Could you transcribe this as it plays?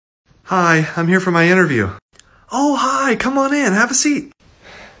Hi, I'm here for my interview. Oh, hi, come on in, have a seat.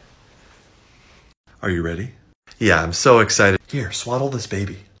 Are you ready? Yeah, I'm so excited. Here, swaddle this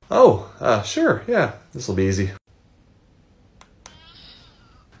baby. Oh, sure, yeah, this'll be easy.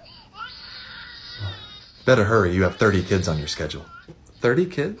 Better hurry, you have 30 kids on your schedule. 30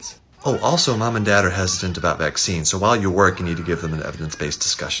 kids? Oh, also, Mom and Dad are hesitant about vaccines, so while you work, you need to give them an evidence-based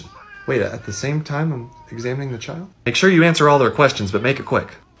discussion. Wait, at the same time I'm examining the child? Make sure you answer all their questions, but make it quick.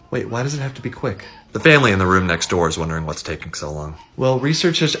 Wait, why does it have to be quick? The family in the room next door is wondering what's taking so long. Well,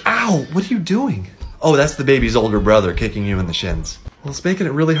 research has... Ow! What are you doing? Oh, that's the baby's older brother kicking you in the shins. Well, it's making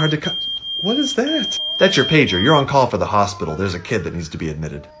it really hard to cut... What is that? That's your pager. You're on call for the hospital. There's a kid that needs to be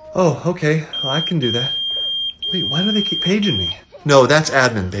admitted. Oh, okay. Well, I can do that. Wait, why do they keep paging me? No, that's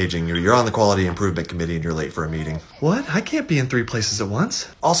admin paging you. You're on the Quality Improvement Committee and you're late for a meeting. What? I can't be in 3 places at once.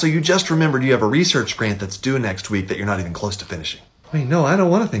 Also, you just remembered you have a research grant that's due next week that you're not even close to finishing. Wait, no, I don't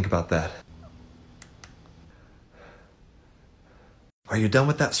want to think about that. Are you done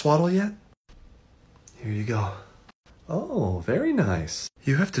with that swaddle yet? Here you go. Oh, very nice.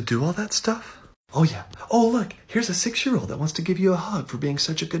 You have to do all that stuff? Oh, yeah. Oh, look, here's a 6-year-old that wants to give you a hug for being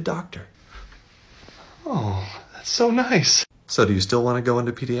such a good doctor. Oh, that's so nice. So do you still want to go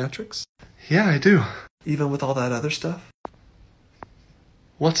into pediatrics? Yeah, I do. Even with all that other stuff?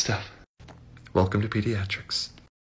 What stuff? Welcome to pediatrics.